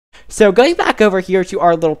So going back over here to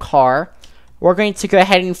our little car, we're going to go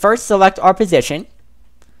ahead and first select our position.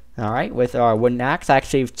 Alright, with our wooden axe. I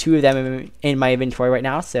actually have 2 of them in my inventory right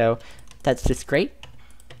now, so that's just great.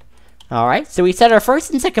 Alright, so we set our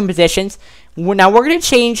first and second positions. Now we're going to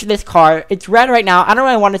change this car. It's red right now. I don't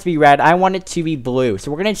really want it to be red. I want it to be blue. So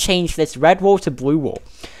we're going to change this red wool to blue wool.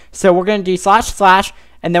 So we're going to do //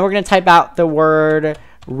 and then we're going to type out the word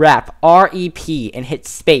rep, R-E-P, and hit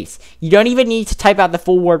space. You don't even need to type out the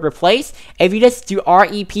full word replace. If you just do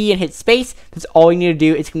R-E-P and hit space, that's all you need to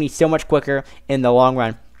do. It's going to be so much quicker in the long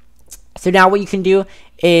run. So now what you can do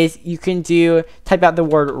is you can type out the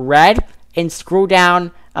word red and scroll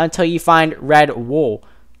down until you find red wool.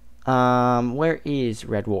 Where is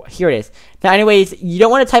red wool? Here it is. Now anyways, you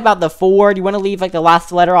don't want to type out the full word. You want to leave like the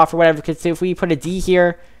last letter off or whatever, because if we put a D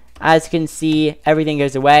here, as you can see, everything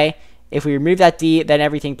goes away. If we remove that D, then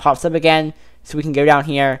everything pops up again. So we can go down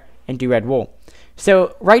here and do red wool.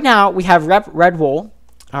 So right now we have red wool.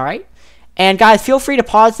 Alright. And guys, feel free to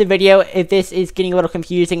pause the video if this is getting a little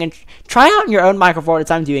confusing and try out on your own microphone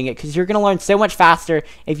as I'm doing it, because you're going to learn so much faster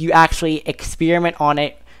if you actually experiment on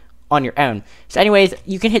it on your own. So anyways,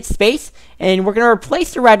 you can hit space and we're going to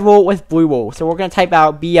replace the red wool with blue wool. So we're going to type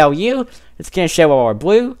out BLU. It's going to show our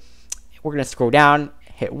blue. We're going to scroll down,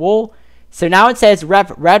 hit wool. So now it says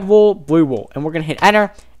rep red wool, blue wool, and we're going to hit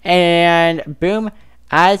enter, and boom,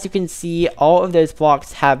 as you can see, all of those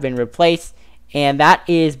blocks have been replaced, and that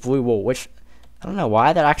is blue wool, which I don't know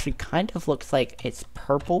why that actually kind of looks like it's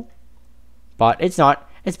purple, but it's not,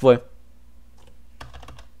 it's blue.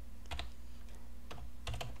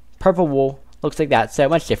 Purple wool looks like that, so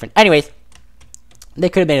much different. Anyways, they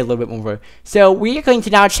could have made it a little bit more blue. So we are going to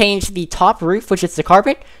now change the top roof, which is the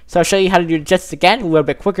carpet. So I'll show you how to do it just again, a little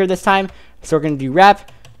bit quicker this time. So we're going to do rep,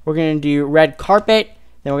 we're going to do red carpet,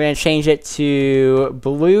 then we're going to change it to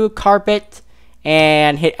blue carpet,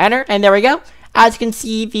 and hit enter, and there we go. As you can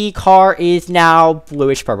see, the car is now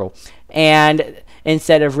bluish purple, and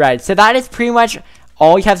instead of red. So that is pretty much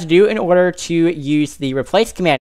all you have to do in order to use the replace command.